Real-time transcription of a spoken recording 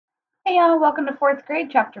Hey y'all, welcome to 4th grade,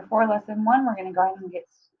 chapter 4, lesson 1. We're going to go ahead and get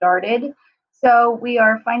started. So we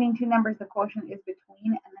are finding two numbers the quotient is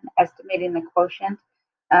between and then estimating the quotient.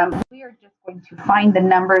 We are just going to find the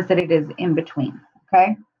numbers that it is in between,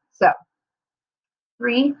 okay? So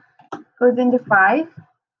 3 goes into 5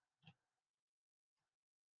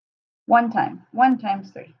 one time. 1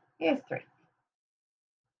 times 3 is 3.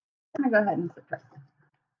 I'm going to go ahead and subtract.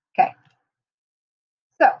 Okay.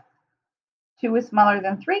 So 2 is smaller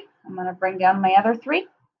than 3. I'm going to bring down my other 3.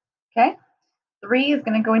 Okay. 3 is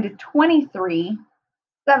going to go into 23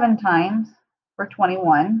 7 times for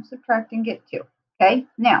 21. Subtract and get 2. Okay.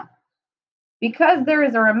 Now, because there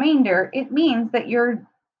is a remainder, it means that your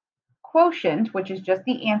quotient, which is just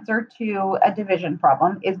the answer to a division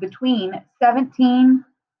problem, is between 17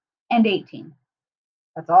 and 18.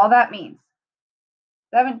 That's all that means.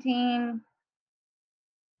 17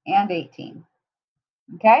 and 18.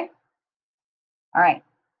 Okay? All right.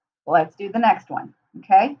 Let's do the next one.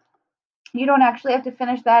 Okay? You don't actually have to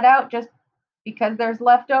finish that out. Just because there's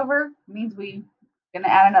leftover means we're going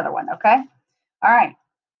to add another one. Okay? All right.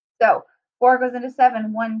 So 4 goes into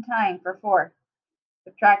 7 one time for 4.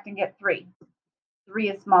 Subtract and get 3. 3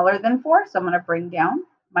 is smaller than 4, so I'm going to bring down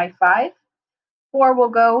my 5. 4 will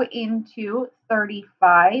go into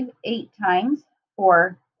 35 8 times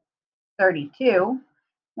for 32.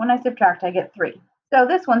 When I subtract, I get 3. So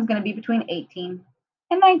this one's going to be between 18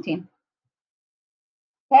 and 19.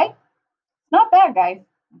 Okay? Not bad, guys.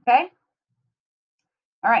 Okay?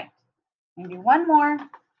 All right. I'm going to do one more.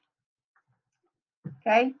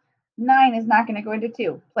 Okay? 9 is not going to go into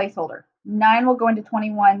 2. Placeholder. 9 will go into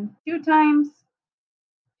 21 2 times.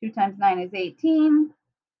 2 times 9 is 18.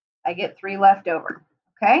 I get 3 left over.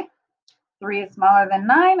 Okay? 3 is smaller than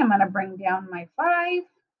 9. I'm going to bring down my 5.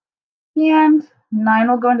 And 9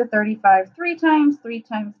 will go into 35 3 times. 3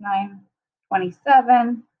 times 9,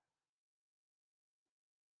 27.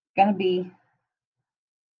 Going to be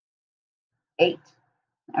 8.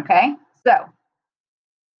 Okay? So,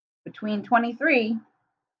 between 23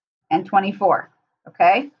 and 24.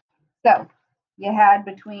 Okay? So, you had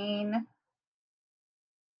between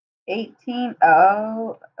 18.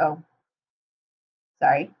 Sorry.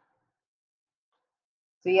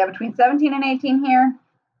 So, you have between 17 and 18 here.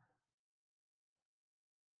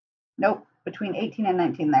 Nope, between 18 and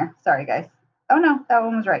 19 there. Sorry, guys. Oh, no, that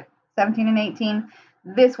one was right. 17 and 18.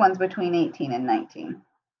 This one's between 18 and 19.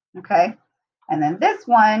 Okay? And then this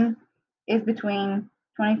one is between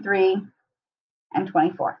 23 and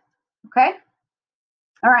 24. Okay?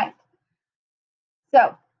 All right.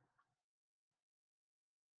 So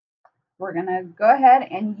we're going to go ahead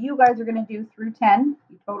and you guys are going to do through 10.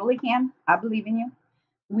 You totally can. I believe in you.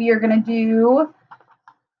 We are going to do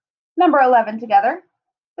number 11 together.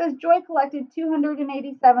 It says Joy collected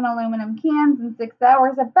 287 aluminum cans in 6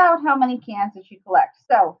 hours. About how many cans did she collect?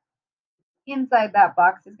 So inside that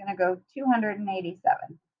box is going to go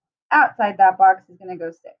 287. Outside that box is going to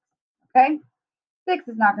go 6. Okay? 6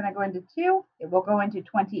 is not going to go into 2. It will go into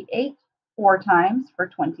 28 4 times for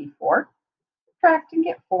 24. Subtract and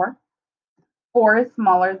get 4. 4 is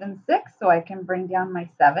smaller than 6, so I can bring down my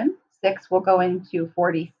 7. 6 will go into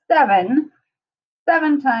 47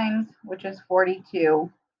 7 times, which is 42,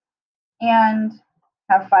 and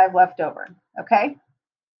have 5 left over. Okay?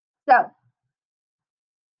 So,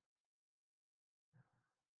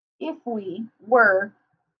 if we were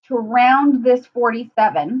to round this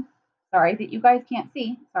 47, sorry that you guys can't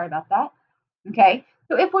see, sorry about that. Okay,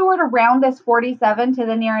 so if we were to round this 47 to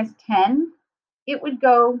the nearest 10, it would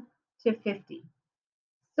go to 50.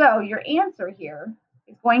 So your answer here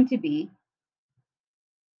is going to be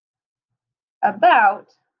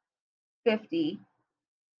about 50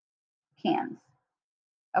 cans.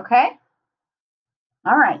 Okay?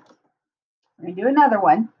 All right. We're going to do another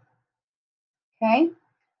one. Okay?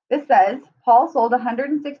 This says Paul sold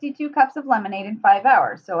 162 cups of lemonade in 5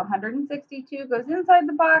 hours. So 162 goes inside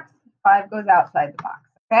the box, 5 goes outside the box.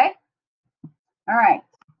 Okay? All right.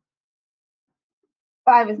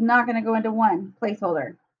 5 is not going to go into 1,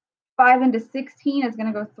 placeholder. 5 into 16 is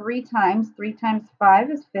going to go 3 times. 3 times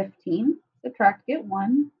 5 is 15. Subtract, get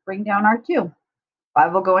 1. Bring down our 2.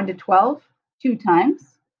 5 will go into 12 2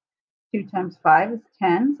 times. 2 times 5 is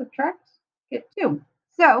 10. Subtract, get 2.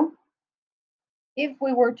 So if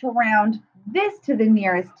we were to round this to the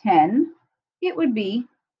nearest 10, it would be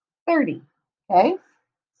 30. Okay?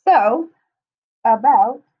 So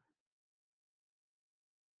about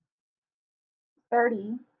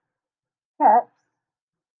 30 cups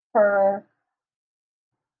per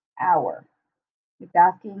hour. It's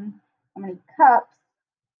asking how many cups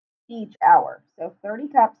each hour. So 30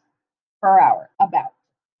 cups per hour, about.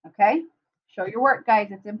 Okay? Show your work, guys.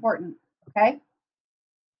 It's important. Okay?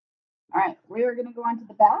 All right. We are going to go on to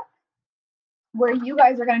the back where you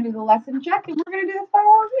guys are going to do the lesson check and we're going to do the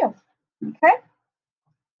final review. Okay?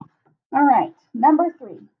 All right. Number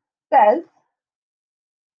 3 says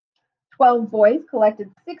 12 boys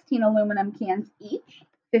collected 16 aluminum cans each.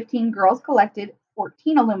 15 girls collected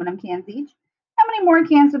 14 aluminum cans each. How many more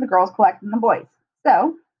cans did the girls collect than the boys?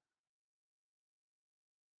 So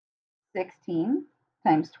 16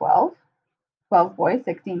 times 12. 12 boys,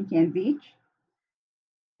 16 cans each.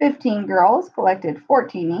 15 girls collected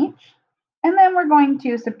 14 each. And then we're going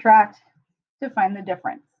to subtract to find the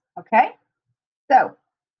difference. Okay? So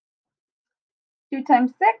 2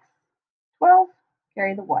 times 6, 12,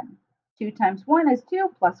 carry the 1. 2 times 1 is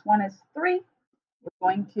 2, plus 1 is 3. We're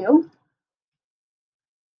going to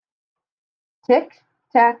tick,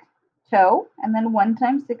 tack, toe, and then 1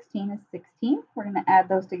 times 16 is 16. We're going to add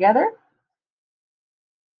those together.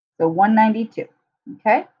 So 192.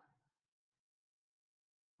 Okay?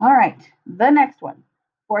 All right, the next one.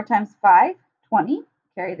 4 times 5, 20.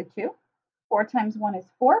 Carry the 2. 4 times 1 is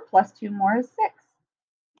 4, plus 2 more is 6.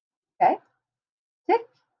 Okay? Tick,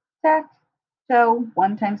 tack, toe.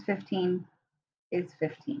 1 times 15 is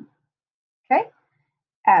 15. Okay?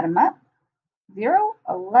 Add them up. 0,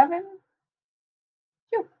 11,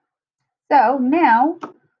 2. So now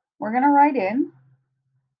we're going to write in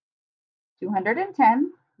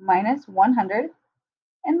 210 minus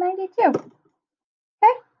 192. Okay?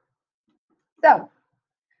 So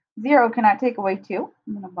 0 cannot take away 2.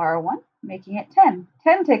 I'm going to borrow 1, making it 10.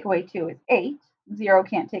 10 take away 2 is 8. 0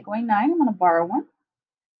 can't take away 9. I'm going to borrow 1.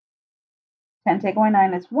 10 take away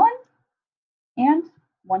 9 is 1. And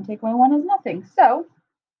 1 take away 1 is nothing. So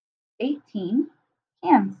 18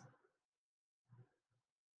 cans.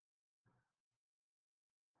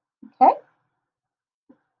 Okay?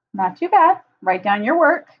 Not too bad. Write down your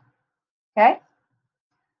work. Okay?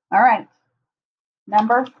 All right.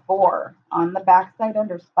 Number 4 on the backside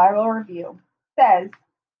under spiral review says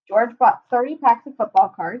George bought 30 packs of football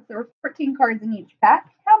cards. There were 14 cards in each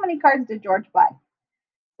pack. How many cards did George buy?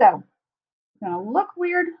 So it's going to look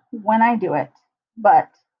weird when I do it,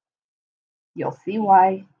 but you'll see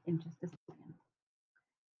why in just a second.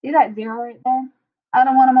 See that 0 right there? I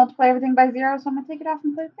don't want to multiply everything by 0, so I'm going to take it off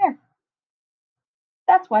and put it there.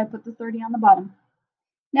 That's why I put the 30 on the bottom.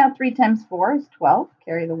 Now 3 times 4 is 12.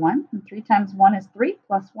 Carry the 1. And 3 times 1 is 3,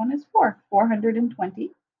 plus 1 is 4.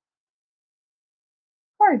 420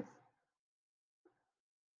 cards.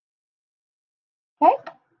 Okay?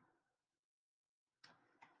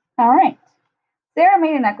 All right. Sarah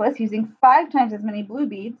made a necklace using 5 times as many blue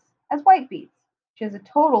beads as white beads. She has a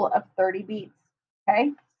total of 30 beads.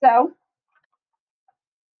 Okay? So,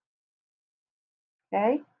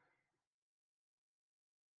 okay,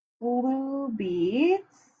 blue beads.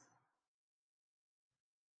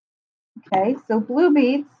 Okay, so blue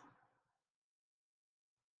beads,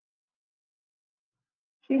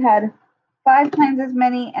 she had 5 times as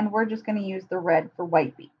many, and we're just going to use the red for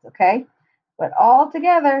white beads, okay? But all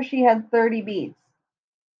together, she had 30 beads.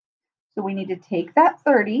 So we need to take that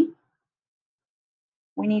 30.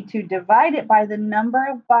 We need to divide it by the number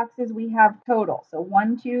of boxes we have total. So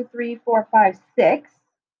 1, 2, 3, 4, 5, 6.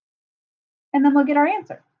 And then we'll get our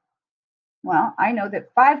answer. Well, I know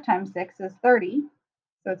that 5 times 6 is 30.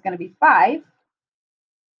 So it's going to be 5.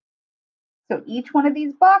 So each one of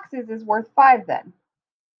these boxes is worth 5 then.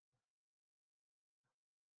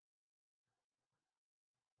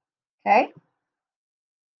 Okay?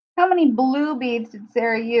 How many blue beads did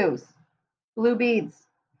Sarah use? Blue beads.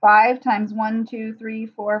 5 times 1, 2, 3,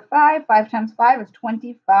 4, 5. 5 times 5 is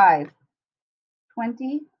 25.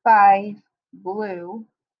 25 blue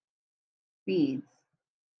beads.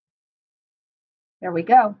 There we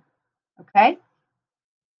go. Okay?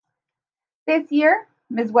 This year,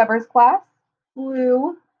 Ms. Weber's class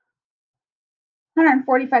flew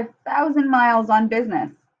 145,000 miles on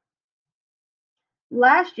business.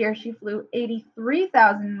 Last year, she flew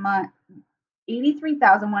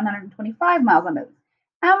 83,125 miles on business.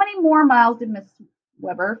 How many more miles did Ms.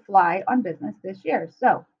 Weber fly on business this year?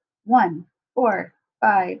 So 1, 4,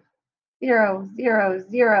 5, 0, 0,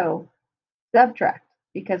 0. Subtract,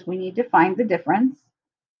 because we need to find the difference.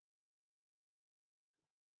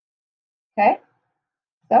 Okay,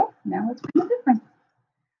 so now let's find the difference.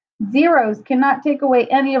 Zeros cannot take away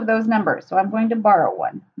any of those numbers, so I'm going to borrow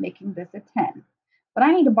 1, making this a 10. But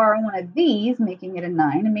I need to borrow one of these, making it a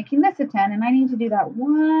 9, and making this a 10, and I need to do that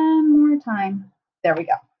one more time. There we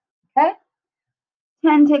go. Okay?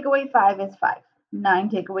 10 take away 5 is 5. 9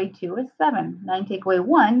 take away 2 is 7. 9 take away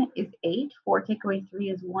 1 is 8. 4 take away 3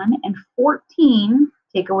 is 1. And 14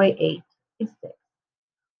 take away 8 is 6.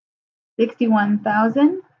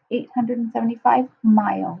 61,875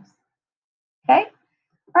 miles. Okay?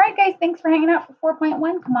 All right, guys, thanks for hanging out for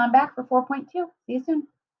 4.1. Come on back for 4.2. See you soon.